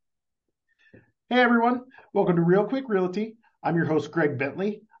Hey everyone, welcome to Real Quick Realty. I'm your host, Greg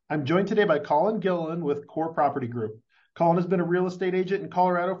Bentley. I'm joined today by Colin Gilliland with Core Property Group. Colin has been a real estate agent in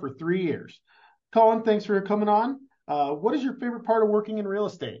Colorado for 3 years. Colin, thanks for coming on. What is your favorite part of working in real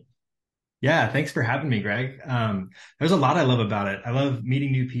estate? Yeah, thanks for having me, Greg. There's a lot I love about it. I love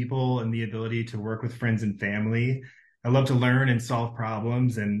meeting new people and the ability to work with friends and family. I love to learn and solve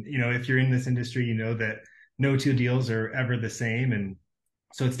problems. And, if you're in this industry, you know that no two deals are ever the same. And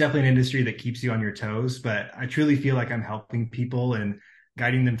so it's definitely an industry that keeps you on your toes. But I truly feel like I'm helping people and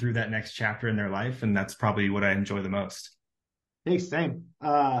guiding them through that next chapter in their life. And that's probably what I enjoy the most. Hey, same.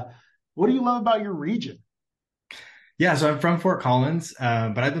 What do you love about your region? Yeah, so I'm from Fort Collins,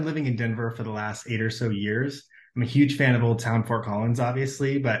 but I've been living in Denver for the last 8 or so years. I'm a huge fan of Old Town Fort Collins,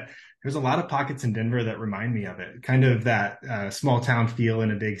 obviously, but there's a lot of pockets in Denver that remind me of it, kind of that small town feel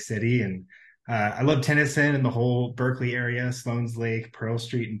in a big city. And I love Tennyson and the whole Berkeley area, Sloan's Lake, Pearl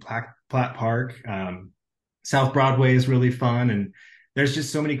Street, and Platt Park. South Broadway is really fun, and there's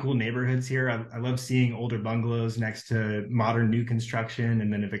just so many cool neighborhoods here. I love seeing older bungalows next to modern new construction,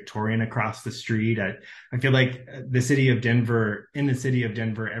 and then a Victorian across the street. I feel like in the city of Denver,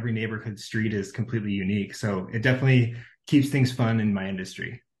 every neighborhood street is completely unique. So it definitely keeps things fun in my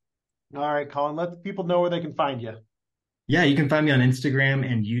industry. All right, Colin, let the people know where they can find you. Yeah, you can find me on Instagram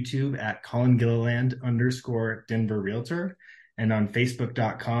and YouTube at Colin Gilliland _ Denver Realtor and on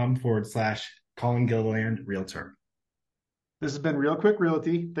Facebook.com/ Colin Gilliland Realtor. This has been Real Quick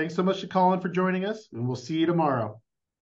Realty. Thanks so much to Colin for joining us, and we'll see you tomorrow.